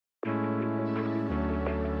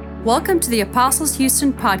Welcome to the Apostles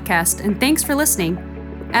Houston podcast, and thanks for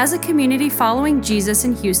listening. As a community following Jesus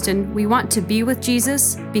in Houston, we want to be with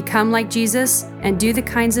Jesus, become like Jesus, and do the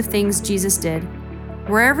kinds of things Jesus did.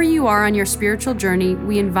 Wherever you are on your spiritual journey,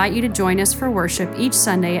 we invite you to join us for worship each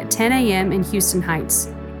Sunday at 10 a.m. in Houston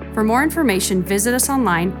Heights. For more information, visit us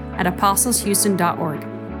online at apostleshouston.org.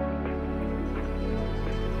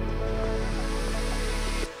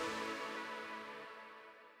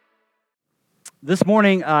 This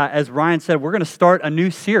morning, as Ryan said, we're going to start a new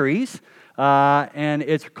series, and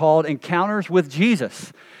it's called Encounters with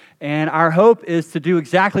Jesus. And our hope is to do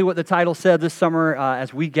exactly what the title said this summer.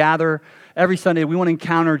 As we gather every Sunday, we want to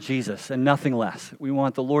encounter Jesus and nothing less. We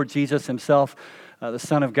want the Lord Jesus himself, the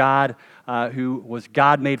Son of God, who was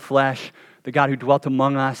God made flesh, the God who dwelt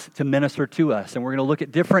among us, to minister to us. And we're going to look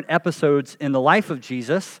at different episodes in the life of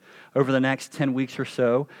Jesus over the next 10 weeks or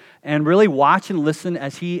so, and really watch and listen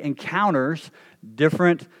as he encounters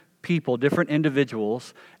different people, different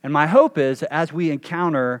individuals. And my hope is, as we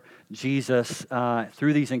encounter Jesus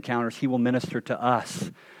through these encounters, he will minister to us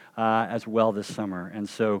as well this summer. And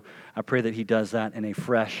so I pray that he does that in a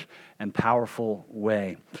fresh and powerful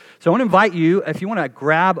way. So I want to invite you, if you want to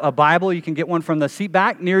grab a Bible, you can get one from the seat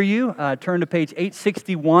back near you. Turn to page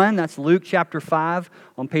 861. That's Luke chapter 5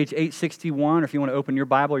 on page 861. Or if you want to open your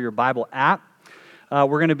Bible or your Bible app.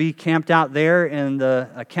 We're going to be camped out there in the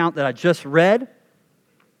account that I just read.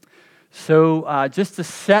 So just to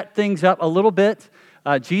set things up a little bit,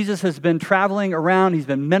 Jesus has been traveling around. He's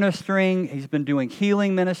been ministering. He's been doing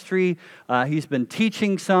healing ministry. He's been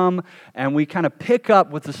teaching some. And we kind of pick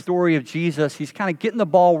up with the story of Jesus. He's kind of getting the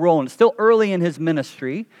ball rolling. It's still early in his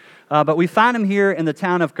ministry. But we find him here in the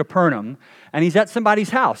town of Capernaum. And he's at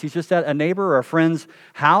somebody's house. He's just at a neighbor or a friend's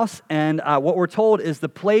house. And what we're told is the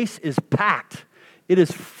place is packed. It is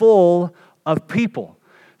full of people.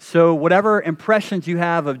 So whatever impressions you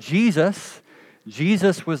have of Jesus,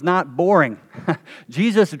 Jesus was not boring.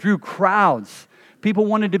 Jesus drew crowds. People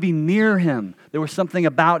wanted to be near him. There was something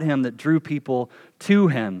about him that drew people to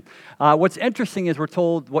him. What's interesting is we're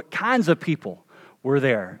told what kinds of people were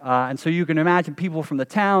there. And so you can imagine people from the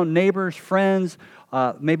town, neighbors, friends,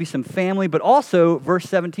 maybe some family, but also verse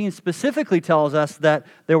 17 specifically tells us that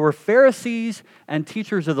there were Pharisees and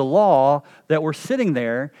teachers of the law that were sitting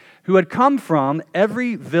there who had come from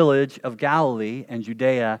every village of Galilee and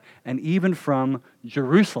Judea and even from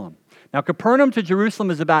Jerusalem. Now, Capernaum to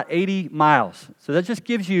Jerusalem is about 80 miles. So that just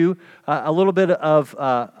gives you a little bit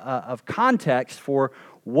of context for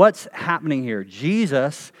what's happening here.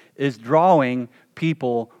 Jesus is drawing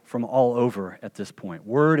people from all over at this point.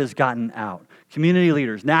 Word has gotten out. Community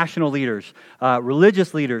leaders, national leaders,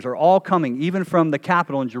 religious leaders are all coming, even from the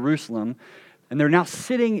capital in Jerusalem. And they're now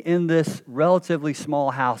sitting in this relatively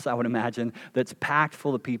small house, I would imagine, that's packed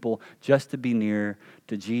full of people just to be near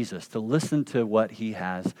to Jesus, to listen to what he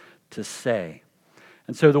has to say.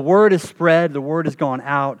 And so the word is spread, the word has gone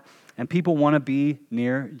out, and people want to be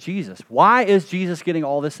near Jesus. Why is Jesus getting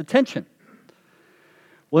all this attention?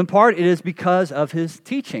 Well, in part, it is because of his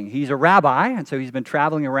teaching. He's a rabbi, and so he's been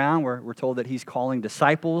traveling around. We're told that he's calling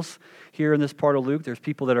disciples here in this part of Luke. There's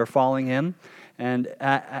people that are following him, and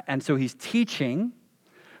so he's teaching.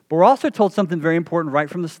 But we're also told something very important right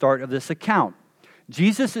from the start of this account.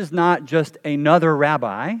 Jesus is not just another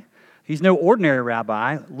rabbi. He's no ordinary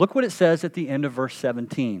rabbi. Look what it says at the end of verse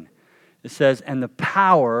 17. It says, "And the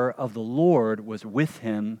power of the Lord was with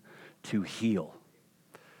him to heal."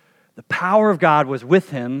 The power of God was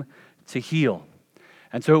with him to heal.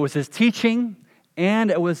 And so it was his teaching and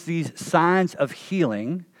it was these signs of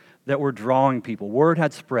healing that were drawing people. Word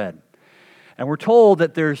had spread. And we're told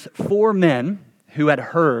that there's 4 men who had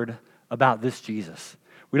heard about this Jesus.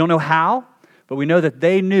 We don't know how, but we know that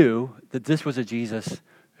they knew that this was a Jesus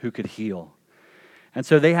who could heal. And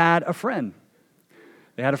so they had a friend.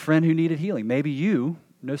 They had a friend who needed healing. Maybe you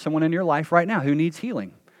know someone in your life right now who needs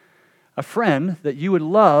healing. A friend that you would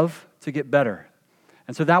love to get better.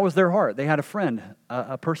 And so that was their heart. They had a friend,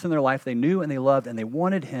 a person in their life they knew and they loved, and they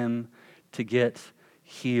wanted him to get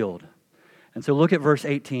healed. And so look at verse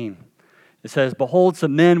 18. It says, "Behold,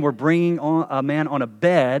 some men were bringing a man on a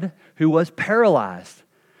bed who was paralyzed,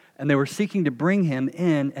 and they were seeking to bring him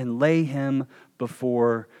in and lay him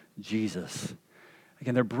before Jesus."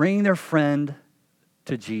 Again, they're bringing their friend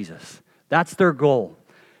to Jesus. That's their goal,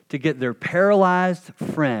 to get their paralyzed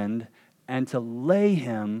friend and to lay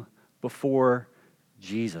him before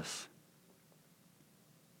Jesus.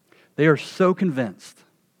 They are so convinced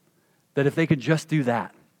that if they could just do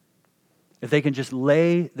that, if they can just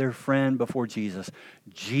lay their friend before Jesus,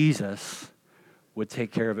 Jesus would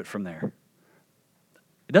take care of it from there.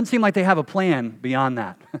 It doesn't seem like they have a plan beyond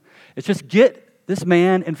that. It's just get this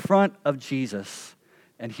man in front of Jesus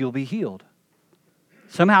and he'll be healed.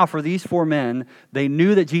 Somehow for these 4 men, they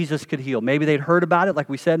knew that Jesus could heal. Maybe they'd heard about it, like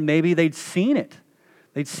we said. Maybe they'd seen it.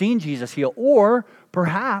 They'd seen Jesus heal. Or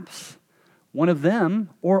perhaps one of them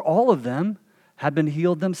or all of them had been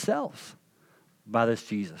healed themselves by this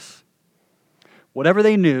Jesus. Whatever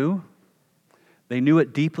they knew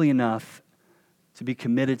it deeply enough to be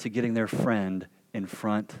committed to getting their friend in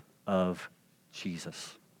front of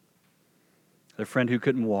Jesus. Their friend who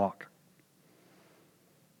couldn't walk.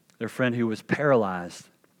 Their friend who was paralyzed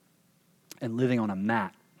and living on a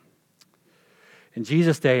mat. In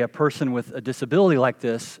Jesus' day, a person with a disability like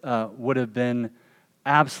this would have been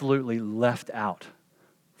absolutely left out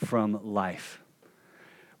from life.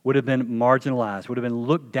 Would have been marginalized, would have been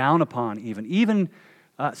looked down upon even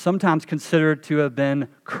sometimes considered to have been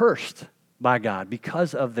cursed by God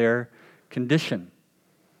because of their condition.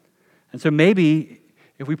 And so maybe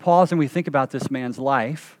if we pause and we think about this man's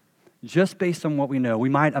life, just based on what we know, we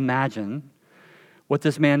might imagine what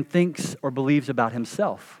this man thinks or believes about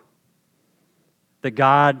himself. That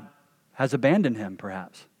God has abandoned him,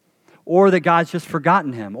 perhaps. Or that God's just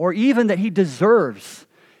forgotten him. Or even that he deserves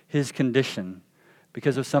his condition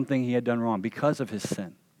because of something he had done wrong, because of his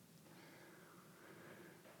sin.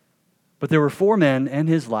 But there were 4 men in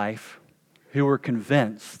his life who were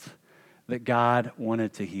convinced that God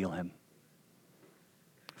wanted to heal him.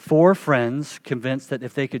 4 friends convinced that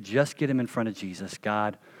if they could just get him in front of Jesus,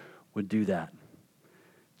 God would do that.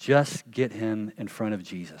 Just get him in front of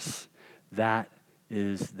Jesus. That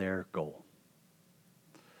is their goal.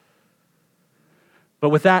 But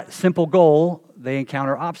with that simple goal, they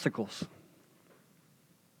encounter obstacles.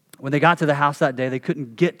 When they got to the house that day, they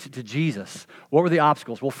couldn't get to Jesus. What were the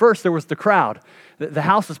obstacles? Well, first, there was the crowd. The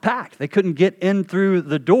house was packed. They couldn't get in through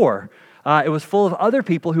the door. It was full of other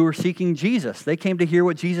people who were seeking Jesus. They came to hear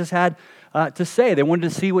what Jesus had to say. They wanted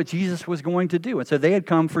to see what Jesus was going to do. And so they had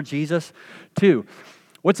come for Jesus too.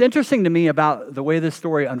 What's interesting to me about the way this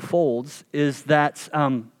story unfolds is that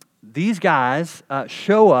these guys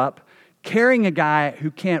show up carrying a guy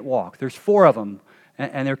who can't walk. There's 4 of them,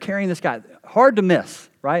 and they're carrying this guy. Hard to miss,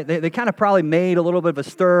 right? They kind of probably made a little bit of a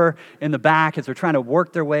stir in the back as they're trying to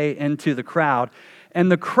work their way into the crowd.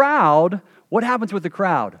 And the crowd, what happens with the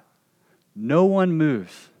crowd? No one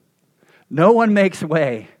moves. No one makes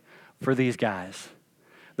way for these guys.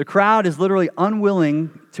 The crowd is literally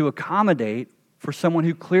unwilling to accommodate for someone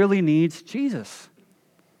who clearly needs Jesus.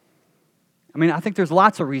 I mean, I think there's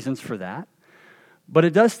lots of reasons for that. But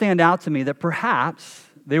it does stand out to me that perhaps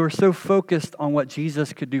they were so focused on what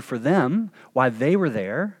Jesus could do for them, why they were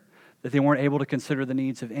there, that they weren't able to consider the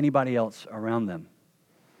needs of anybody else around them.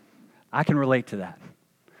 I can relate to that.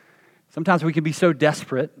 Sometimes we can be so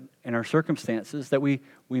desperate in our circumstances that we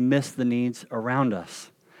miss the needs around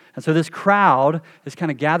us. And so this crowd is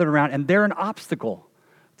kind of gathered around, and they're an obstacle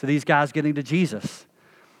to these guys getting to Jesus.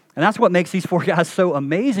 And that's what makes these 4 guys so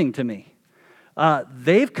amazing to me.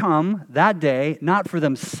 They've come that day, not for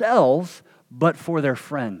themselves, but for their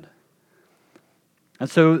friend. And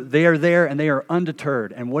so they are there, and they are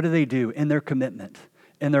undeterred. And what do? In their commitment,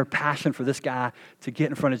 in their passion for this guy to get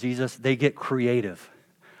in front of Jesus, they get creative.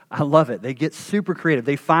 I love it. They get super creative.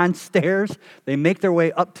 They find stairs, they make their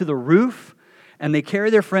way up to the roof, and they carry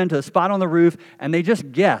their friend to a spot on the roof, and they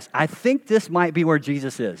just guess, I think this might be where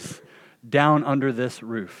Jesus is, down under this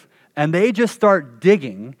roof. And they just start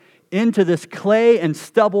digging into this clay and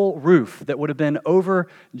stubble roof that would have been over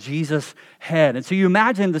Jesus' head. And so you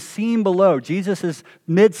imagine the scene below. Jesus is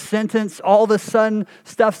mid-sentence. All of a sudden,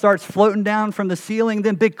 stuff starts floating down from the ceiling.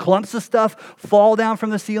 Then big clumps of stuff fall down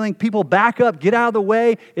from the ceiling. People back up, get out of the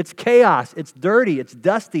way. It's chaos. It's dirty. It's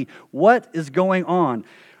dusty. What is going on?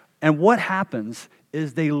 And what happens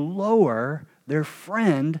is they lower their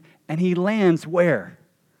friend, and he lands where?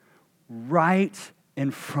 Right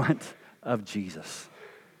in front of Jesus.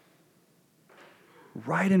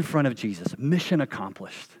 Right in front of Jesus. Mission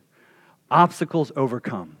accomplished. Obstacles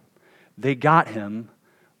overcome. They got him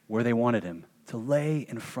where they wanted him, to lay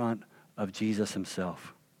in front of Jesus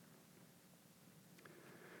himself.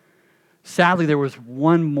 Sadly, there was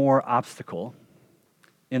one more obstacle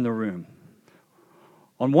in the room.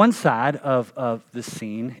 On one side of this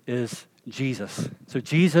scene is Jesus. So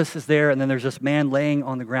Jesus is there, and then there's this man laying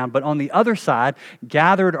on the ground. But on the other side,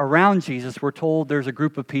 gathered around Jesus, we're told there's a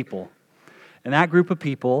group of people. And that group of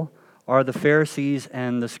people are the Pharisees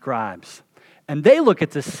and the scribes. And they look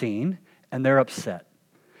at this scene, and they're upset.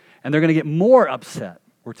 And they're going to get more upset,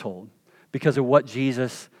 we're told, because of what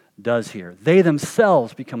Jesus does here. They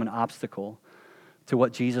themselves become an obstacle to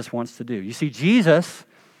what Jesus wants to do. You see, Jesus,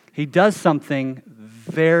 he does something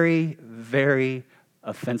very, very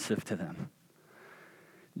offensive to them.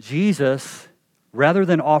 Jesus, rather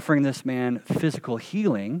than offering this man physical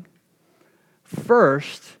healing,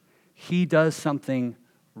 first, he does something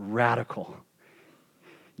radical.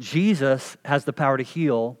 Jesus has the power to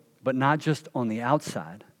heal, but not just on the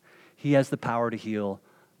outside. He has the power to heal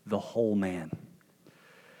the whole man.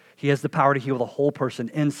 He has the power to heal the whole person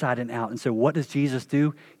inside and out. And so what does Jesus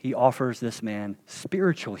do? He offers this man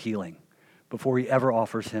spiritual healing before he ever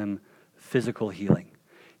offers him physical healing.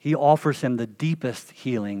 He offers him the deepest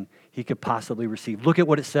healing he could possibly receive. Look at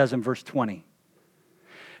what it says in verse 20.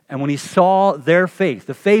 And when he saw their faith,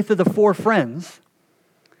 the faith of the four friends,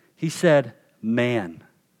 he said, "Man,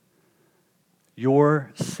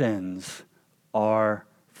 your sins are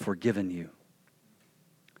forgiven you."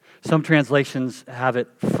 Some translations have it,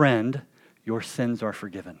 "Friend, your sins are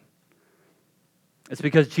forgiven." It's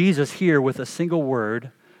because Jesus here, with a single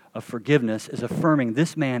word of forgiveness, is affirming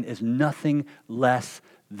this man is nothing less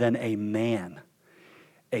than a man,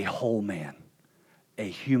 a whole man, a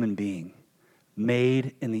human being,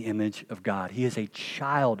 made in the image of God. He is a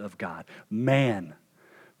child of God, man,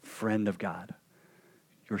 friend of God.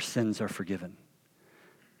 Your sins are forgiven.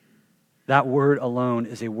 That word alone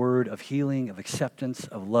is a word of healing, of acceptance,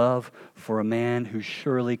 of love for a man who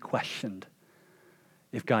surely questioned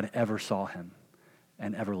if God ever saw him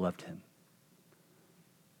and ever loved him.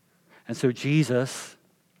 And so Jesus,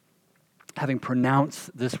 having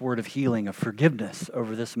pronounced this word of healing, of forgiveness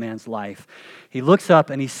over this man's life, he looks up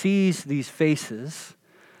and he sees these faces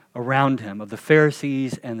around him of the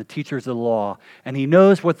Pharisees and the teachers of the law, and he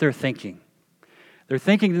knows what they're thinking. They're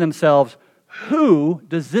thinking to themselves, who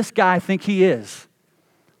does this guy think he is?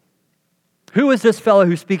 Who is this fellow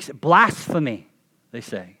who speaks blasphemy, they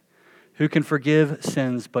say, who can forgive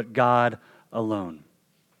sins but God alone?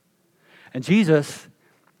 And Jesus,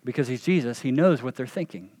 because he's Jesus, he knows what they're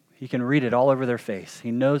thinking. He can read it all over their face.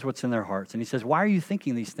 He knows what's in their hearts. And he says, why are you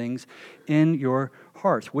thinking these things in your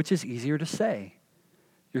hearts? Which is easier to say?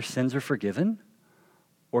 Your sins are forgiven,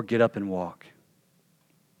 or get up and walk?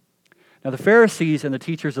 Now, the Pharisees and the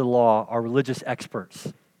teachers of the law are religious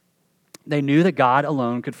experts. They knew that God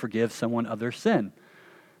alone could forgive someone of their sin.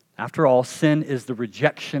 After all, sin is the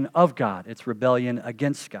rejection of God. It's rebellion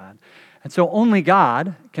against God. And so only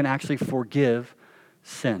God can actually forgive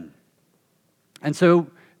sin. And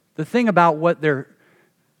so the thing about what they're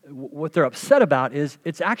upset about is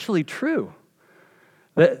it's actually true.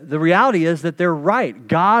 The reality is that they're right.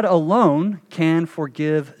 God alone can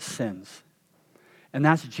forgive sins. And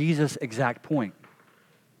that's Jesus' exact point.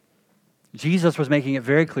 Jesus was making it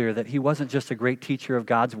very clear that he wasn't just a great teacher of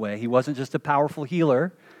God's way. He wasn't just a powerful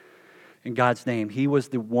healer in God's name. He was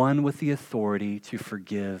the one with the authority to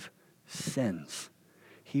forgive sins.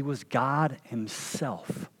 He was God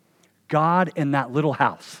himself. God in that little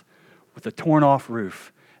house with a torn off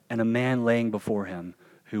roof and a man laying before him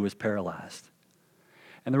who was paralyzed.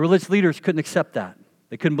 And the religious leaders couldn't accept that.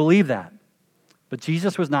 They couldn't believe that. But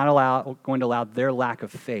Jesus was not going to allow their lack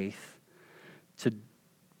of faith to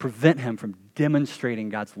prevent him from demonstrating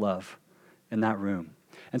God's love in that room.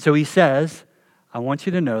 And so he says, I want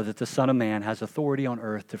you to know that the Son of Man has authority on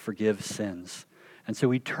earth to forgive sins. And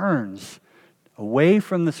so he turns away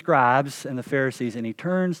from the scribes and the Pharisees, and he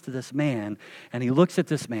turns to this man, and he looks at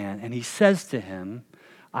this man, and he says to him,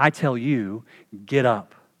 I tell you, get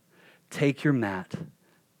up, take your mat,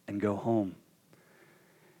 and go home.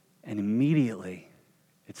 And immediately,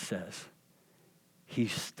 it says, he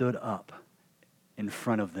stood up in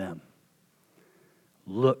front of them.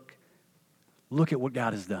 Look at what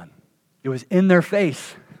God has done. It was in their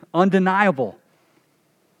face, undeniable.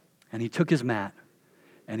 And he took his mat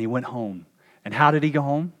and he went home. And how did he go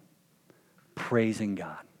home? Praising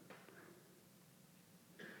God.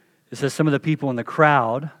 It says some of the people in the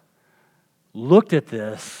crowd looked at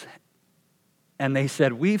this and they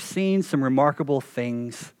said, we've seen some remarkable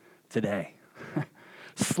things today.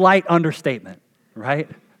 Slight understatement, right?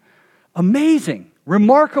 Amazing,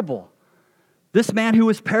 remarkable. This man who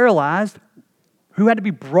was paralyzed, who had to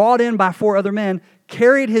be brought in by 4 other men,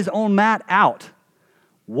 carried his own mat out,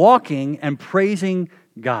 walking and praising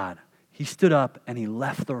God. He stood up and he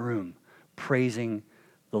left the room, praising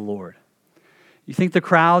the Lord. You think the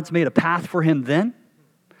crowds made a path for him then?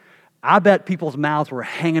 I bet people's mouths were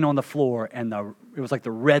hanging on the floor and it was like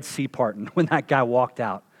the Red Sea parting when that guy walked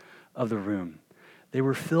out of the room. They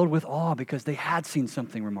were filled with awe because they had seen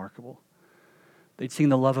something remarkable. They'd seen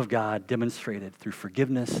the love of God demonstrated through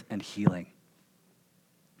forgiveness and healing.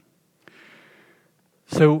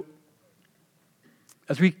 So,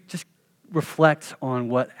 as we just reflect on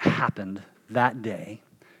what happened that day,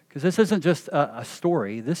 because this isn't just a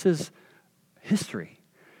story, this is history.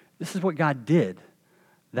 This is what God did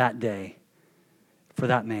that day. for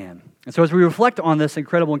that man. And so as we reflect on this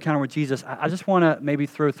incredible encounter with Jesus, I just want to maybe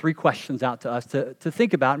throw 3 questions out to us to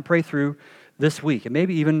think about and pray through this week, and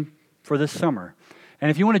maybe even for this summer. And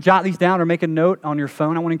if you want to jot these down or make a note on your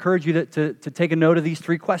phone, I want to encourage you to take a note of these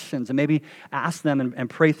 3 questions and maybe ask them and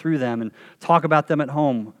pray through them and talk about them at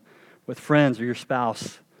home with friends or your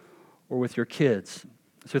spouse or with your kids.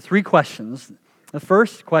 So 3 questions. The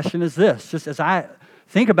first question is this, just as I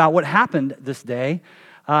think about what happened this day,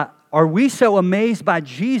 are we so amazed by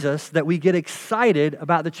Jesus that we get excited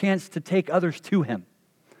about the chance to take others to him?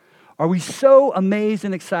 Are we so amazed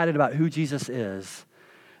and excited about who Jesus is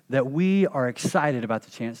that we are excited about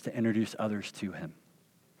the chance to introduce others to him?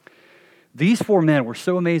 These 4 men were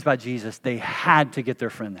so amazed by Jesus, they had to get their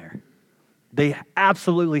friend there. They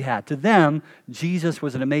absolutely had. To them, Jesus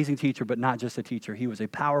was an amazing teacher, but not just a teacher. He was a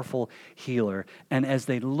powerful healer. And as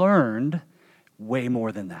they learned, way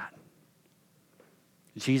more than that.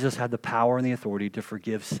 Jesus had the power and the authority to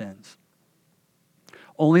forgive sins.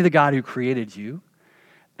 Only the God who created you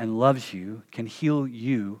and loves you can heal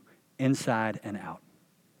you inside and out.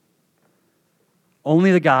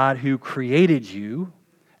 Only the God who created you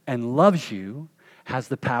and loves you has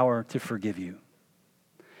the power to forgive you.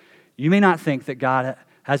 You may not think that God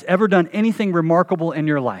has ever done anything remarkable in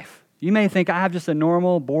your life. You may think, I have just a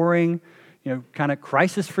normal, boring, kind of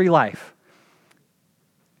crisis-free life.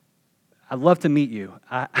 I'd love to meet you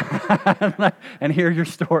and hear your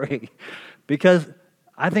story, because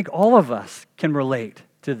I think all of us can relate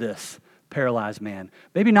to this paralyzed man.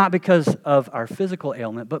 Maybe not because of our physical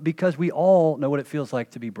ailment, but because we all know what it feels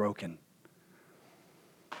like to be broken.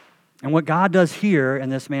 And what God does here in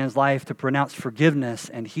this man's life to pronounce forgiveness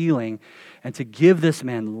and healing and to give this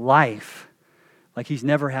man life like he's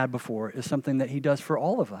never had before is something that he does for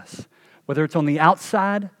all of us, whether it's on the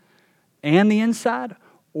outside and the inside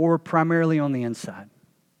or primarily on the inside.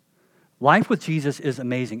 Life with Jesus is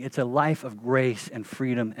amazing. It's a life of grace and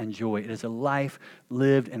freedom and joy. It is a life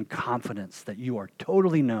lived in confidence that you are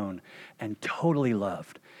totally known and totally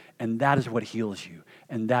loved. And that is what heals you,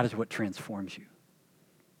 and that is what transforms you.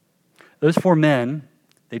 Those 4 men,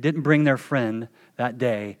 they didn't bring their friend that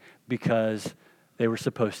day because they were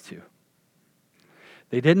supposed to.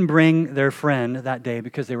 They didn't bring their friend that day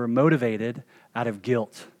because they were motivated out of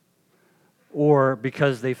guilt or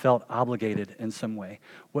because they felt obligated in some way.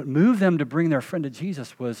 What moved them to bring their friend to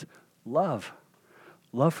Jesus was love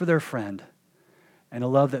for their friend, and a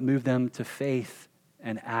love that moved them to faith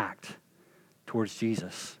and act towards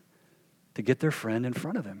Jesus to get their friend in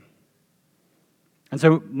front of him. And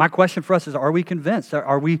so my question for us is, are we convinced?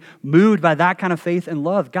 Are we moved by that kind of faith and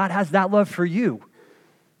love? God has that love for you.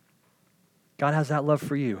 God has that love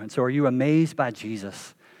for you. And so are you amazed by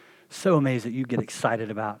Jesus? So amazed that you get excited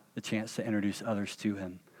about the chance to introduce others to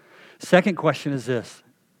him. Second question is this: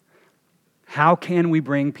 how can we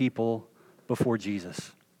bring people before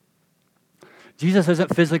Jesus? Jesus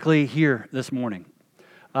isn't physically here this morning.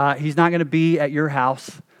 He's not going to be at your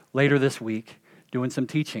house later this week doing some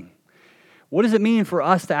teaching. What does it mean for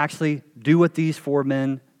us to actually do what these 4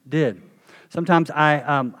 men did? Sometimes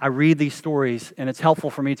I read these stories, and it's helpful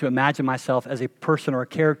for me to imagine myself as a person or a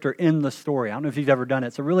character in the story. I don't know if you've ever done it.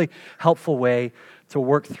 It's a really helpful way to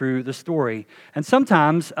work through the story. And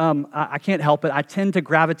sometimes, I can't help it, I tend to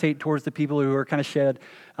gravitate towards the people who are kind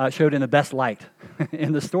of showed in the best light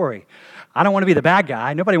in the story. I don't want to be the bad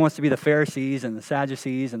guy. Nobody wants to be the Pharisees and the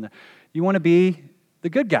Sadducees. You want to be the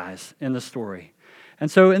good guys in the story.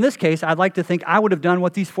 And so in this case, I'd like to think I would have done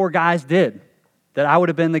what these 4 guys did. That I would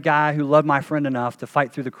have been the guy who loved my friend enough to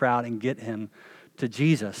fight through the crowd and get him to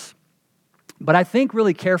Jesus. But I think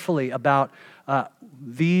really carefully about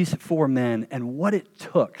these 4 men and what it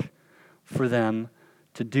took for them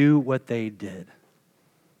to do what they did.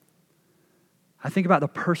 I think about the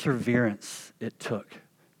perseverance it took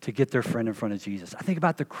to get their friend in front of Jesus. I think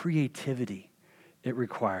about the creativity it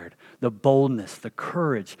required, the boldness, the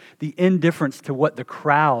courage, the indifference to what the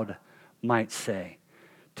crowd might say,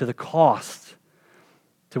 to the cost,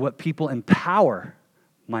 to what people in power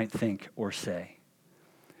might think or say.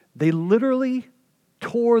 They literally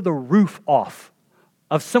tore the roof off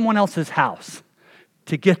of someone else's house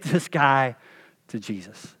to get this guy to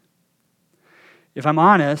Jesus. If I'm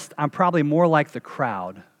honest, I'm probably more like the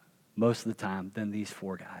crowd most of the time than these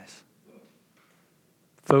 4 guys.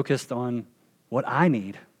 Focused on what I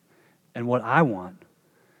need and what I want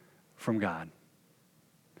from God.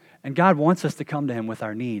 And God wants us to come to him with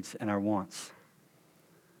our needs and our wants.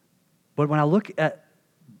 But when I look at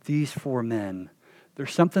these 4 men,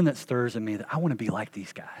 there's something that stirs in me that I want to be like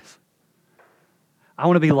these guys. I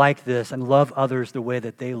want to be like this and love others the way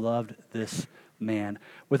that they loved this man,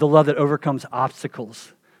 with a love that overcomes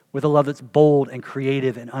obstacles, with a love that's bold and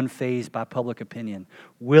creative and unfazed by public opinion,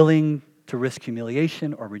 willing to risk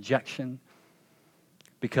humiliation or rejection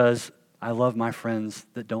because I love my friends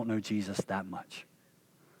that don't know Jesus that much.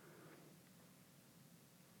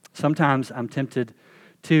 Sometimes I'm tempted,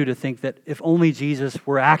 too, to think that if only Jesus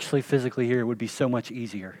were actually physically here, it would be so much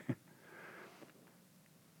easier.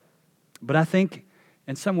 But I think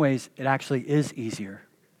in some ways it actually is easier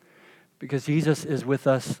because Jesus is with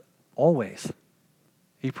us always.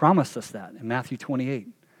 He promised us that in Matthew 28.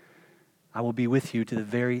 I will be with you to the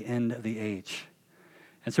very end of the age.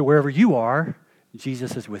 And so wherever you are,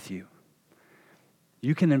 Jesus is with you.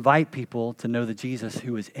 You can invite people to know the Jesus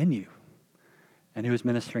who is in you and who is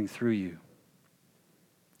ministering through you.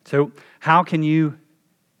 So how can you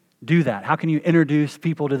do that? How can you introduce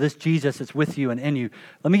people to this Jesus that's with you and in you?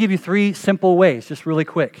 Let me give you 3 simple ways, just really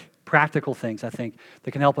quick, practical things, I think,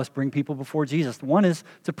 that can help us bring people before Jesus. One is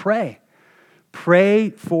to pray.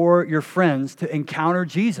 Pray for your friends to encounter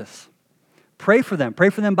Jesus. Pray for them.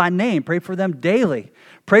 Pray for them by name. Pray for them daily.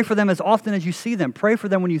 Pray for them as often as you see them. Pray for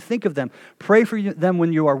them when you think of them. Pray for them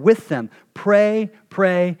when you are with them. Pray,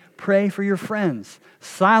 pray, pray for your friends.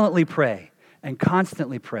 Silently pray and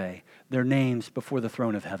constantly pray their names before the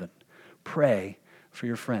throne of heaven. Pray for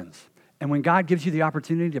your friends. And when God gives you the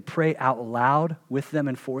opportunity to pray out loud with them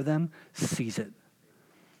and for them, seize it.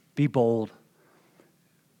 Be bold.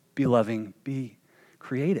 Be loving. Be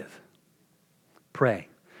creative. Pray.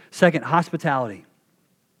 Second, hospitality.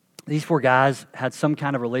 These 4 guys had some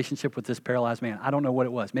kind of relationship with this paralyzed man. I don't know what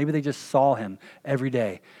it was. Maybe they just saw him every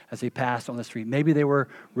day as he passed on the street. Maybe they were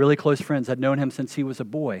really close friends, had known him since he was a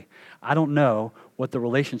boy. I don't know what the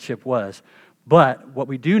relationship was. But what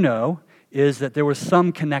we do know is that there was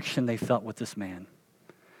some connection they felt with this man.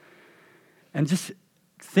 And just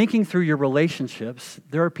thinking through your relationships,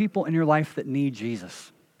 there are people in your life that need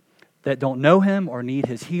Jesus, that don't know him or need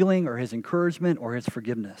his healing or his encouragement or his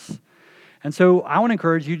forgiveness. And so I want to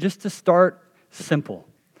encourage you just to start simple.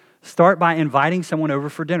 Start by inviting someone over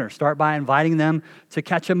for dinner. Start by inviting them to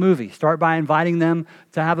catch a movie. Start by inviting them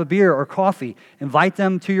to have a beer or coffee. Invite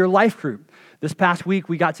them to your life group. This past week,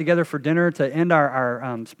 we got together for dinner to end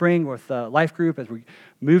our spring with life group as we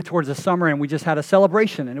moved towards the summer, and we just had a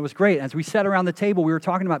celebration, and it was great. As we sat around the table, we were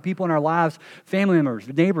talking about people in our lives, family members,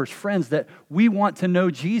 neighbors, friends, that we want to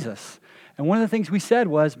know Jesus. And one of the things we said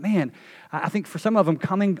was, man, I think for some of them,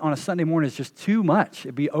 coming on a Sunday morning is just too much.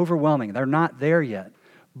 It'd be overwhelming. They're not there yet.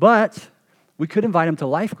 But we could invite them to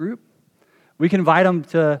life group. We can invite them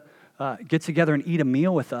to get together and eat a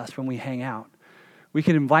meal with us when we hang out. We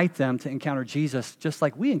can invite them to encounter Jesus just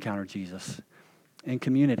like we encounter Jesus in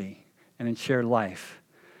community and in shared life.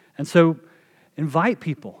 And so invite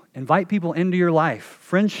people into your life.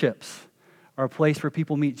 Friendships are a place where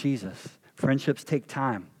people meet Jesus. Friendships take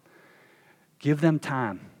time. Give them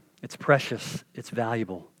time. It's precious. It's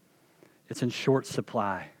valuable. It's in short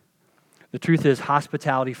supply. The truth is,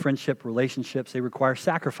 hospitality, friendship, relationships, they require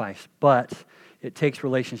sacrifice, but it takes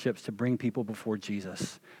relationships to bring people before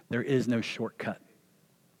Jesus. There is no shortcut.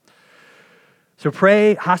 So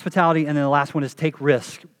pray, hospitality, and then the last one is take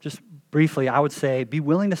risk. Just briefly, I would say be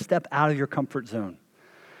willing to step out of your comfort zone.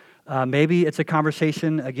 Maybe it's a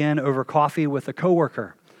conversation, again, over coffee with a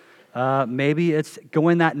coworker. Maybe it's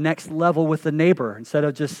going that next level with the neighbor. Instead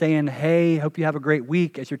of just saying, hey, hope you have a great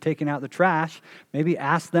week as you're taking out the trash, maybe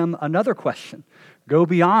ask them another question. Go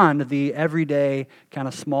beyond the everyday kind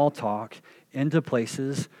of small talk into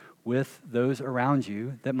places with those around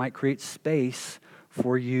you that might create space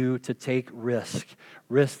for you to take risks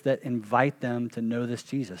that invite them to know this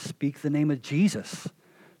Jesus. Speak the name of Jesus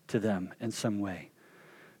to them in some way.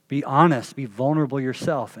 Be honest, be vulnerable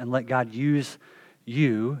yourself, and let God use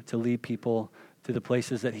you to lead people to the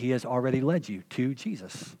places that he has already led you, to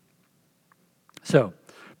Jesus. So,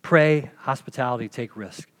 pray, hospitality, take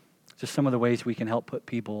risk. Just some of the ways we can help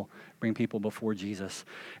bring people before Jesus.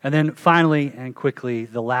 And then finally and quickly,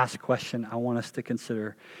 the last question I want us to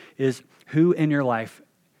consider is, who in your life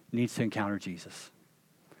needs to encounter Jesus?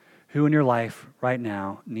 Who in your life right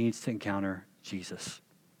now needs to encounter Jesus?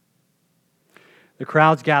 The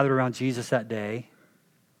crowds gathered around Jesus that day.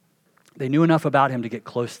 They knew enough about him to get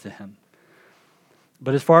close to him.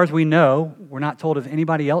 But as far as we know, we're not told of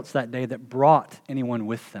anybody else that day that brought anyone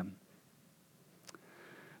with them.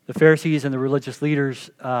 The Pharisees and the religious leaders,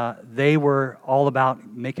 they were all about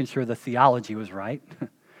making sure the theology was right,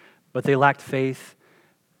 but they lacked faith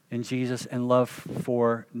in Jesus and love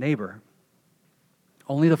for neighbor.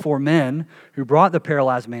 Only the 4 men who brought the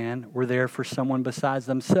paralyzed man were there for someone besides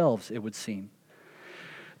themselves, it would seem.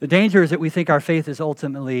 The danger is that we think our faith is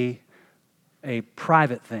ultimately a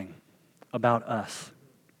private thing about us.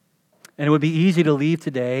 And it would be easy to leave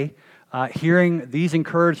today hearing these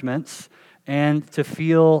encouragements and to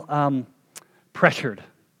feel pressured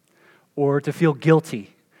or to feel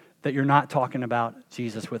guilty that you're not talking about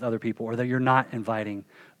Jesus with other people or that you're not inviting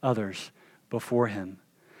others before him.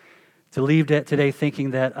 To leave today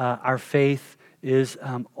thinking that our faith is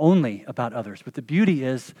only about others. But the beauty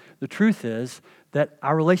is, the truth is, that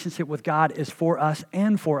our relationship with God is for us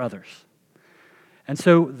and for others. And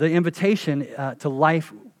so the invitation to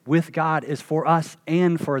life with God is for us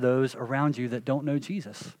and for those around you that don't know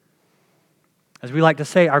Jesus. As we like to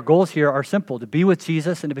say, our goals here are simple: to be with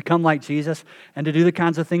Jesus and to become like Jesus and to do the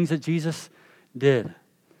kinds of things that Jesus did.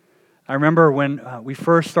 I remember when we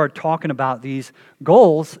first started talking about these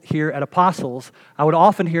goals here at Apostles, I would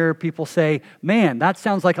often hear people say, man, that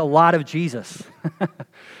sounds like a lot of Jesus.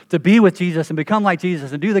 To be with Jesus and become like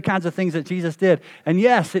Jesus and do the kinds of things that Jesus did. And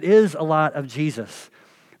yes, it is a lot of Jesus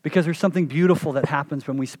because there's something beautiful that happens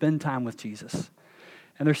when we spend time with Jesus.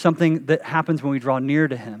 And there's something that happens when we draw near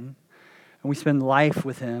to him and we spend life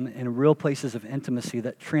with him in real places of intimacy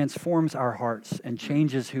that transforms our hearts and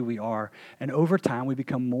changes who we are. And over time, we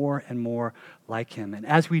become more and more like him. And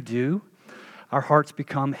as we do, our hearts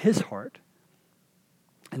become his heart.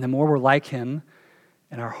 And the more we're like him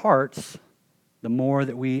in our hearts, the more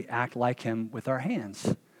that we act like him with our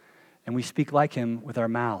hands. And we speak like him with our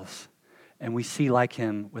mouths. And we see like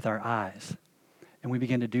him with our eyes. And we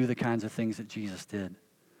begin to do the kinds of things that Jesus did.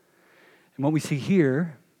 And what we see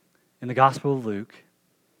here in the Gospel of Luke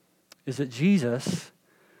is that Jesus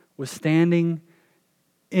was standing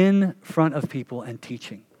in front of people and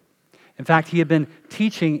teaching. In fact, he had been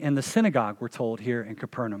teaching in the synagogue, we're told here in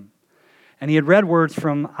Capernaum. And he had read words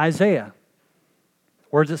from Isaiah.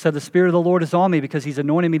 Words that said, the Spirit of the Lord is on me because he's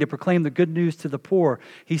anointed me to proclaim the good news to the poor.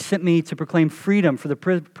 He sent me to proclaim freedom for the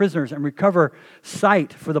prisoners and recover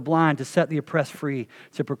sight for the blind, to set the oppressed free,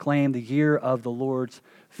 to proclaim the year of the Lord's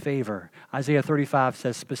favor. Isaiah 35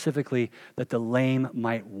 says specifically that the lame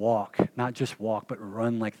might walk, not just walk, but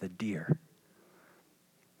run like the deer.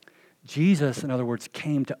 Jesus, in other words,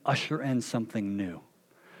 came to usher in something new,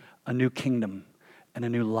 a new kingdom and a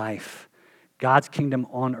new life, God's kingdom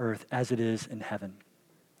on earth as it is in heaven.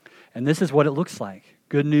 And this is what it looks like: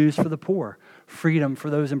 good news for the poor, freedom for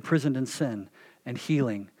those imprisoned in sin, and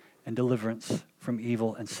healing and deliverance from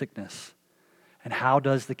evil and sickness. And how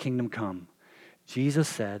does the kingdom come? Jesus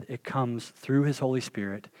said it comes through his Holy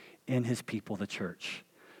Spirit in his people, the church.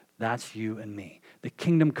 That's you and me. The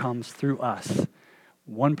kingdom comes through us,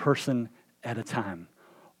 one person at a time,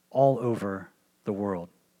 all over the world.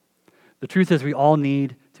 The truth is we all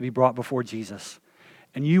need to be brought before Jesus.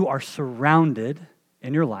 And you are surrounded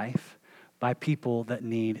in your life by people that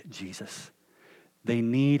need Jesus. They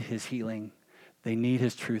need his healing. They need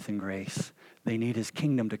his truth and grace. They need his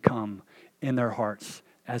kingdom to come in their hearts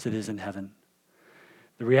as it is in heaven.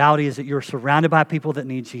 The reality is that you're surrounded by people that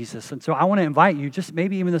need Jesus. And so I want to invite you, just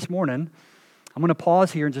maybe even this morning, I'm going to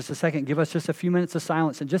pause here in just a second, give us just a few minutes of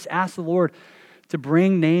silence, and just ask the Lord to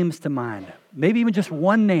bring names to mind. Maybe even just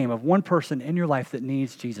one name of one person in your life that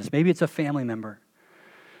needs Jesus. Maybe it's a family member.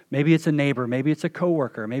 Maybe it's a neighbor. Maybe it's a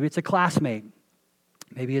coworker. Maybe it's a classmate.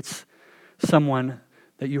 Maybe it's someone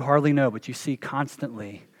that you hardly know, but you see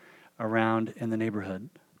constantly around in the neighborhood.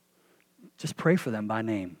 Just pray for them by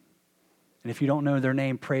name. And if you don't know their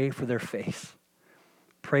name, pray for their face.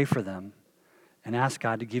 Pray for them and ask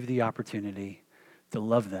God to give you the opportunity to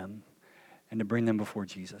love them and to bring them before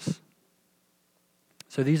Jesus.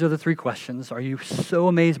 So these are the three questions. Are you so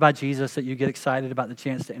amazed by Jesus that you get excited about the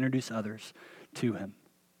chance to introduce others to him?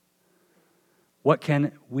 What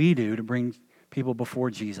can we do to bring people before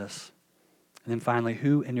Jesus? And then finally,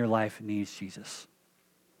 who in your life needs Jesus?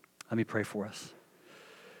 Let me pray for us.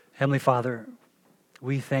 Heavenly Father,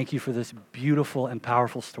 we thank you for this beautiful and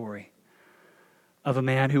powerful story of a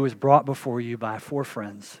man who was brought before you by four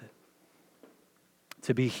friends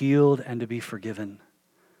to be healed and to be forgiven,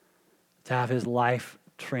 to have his life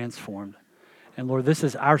transformed. And Lord, this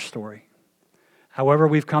is our story. However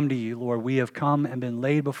we've come to you, Lord, we have come and been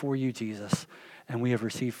laid before you, Jesus, and we have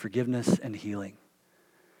received forgiveness and healing.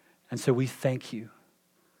 And so we thank you.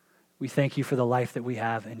 We thank you for the life that we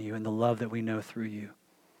have in you and the love that we know through you.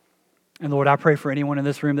 And Lord, I pray for anyone in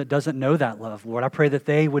this room that doesn't know that love. Lord, I pray that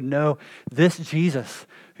they would know this Jesus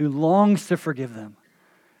who longs to forgive them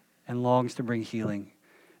and longs to bring healing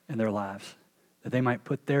in their lives, that they might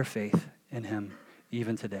put their faith in him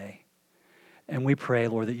even today. And we pray,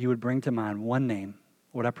 Lord, that you would bring to mind one name.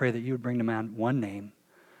 Lord, I pray that you would bring to mind one name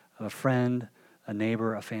of a friend, a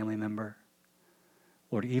neighbor, a family member.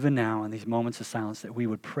 Lord, even now in these moments of silence, that we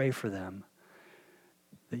would pray for them,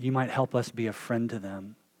 that you might help us be a friend to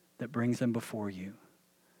them that brings them before you.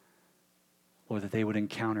 Lord, that they would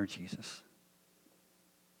encounter Jesus.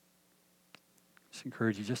 Just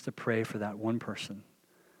encourage you just to pray for that one person.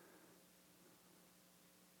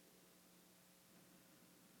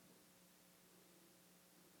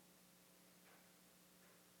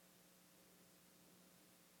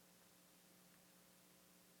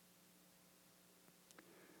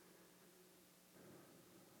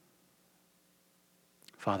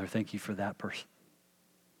 Father, thank you for that person.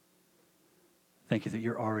 Thank you that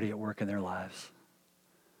you're already at work in their lives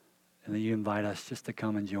and that you invite us just to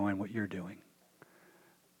come and join what you're doing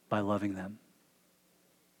by loving them,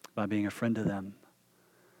 by being a friend to them,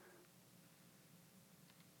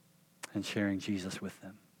 and sharing Jesus with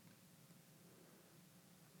them.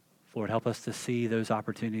 Lord, help us to see those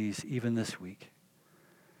opportunities even this week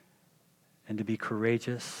and to be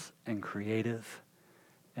courageous and creative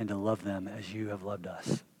and to love them as you have loved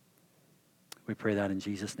us. We pray that in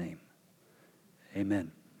Jesus' name.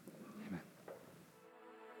 Amen. Amen.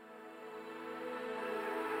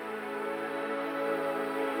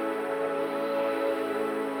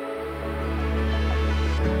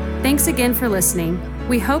 Thanks again for listening.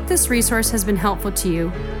 We hope this resource has been helpful to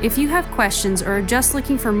you. If you have questions or are just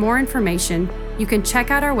looking for more information, you can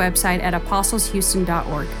check out our website at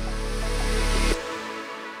apostleshouston.org.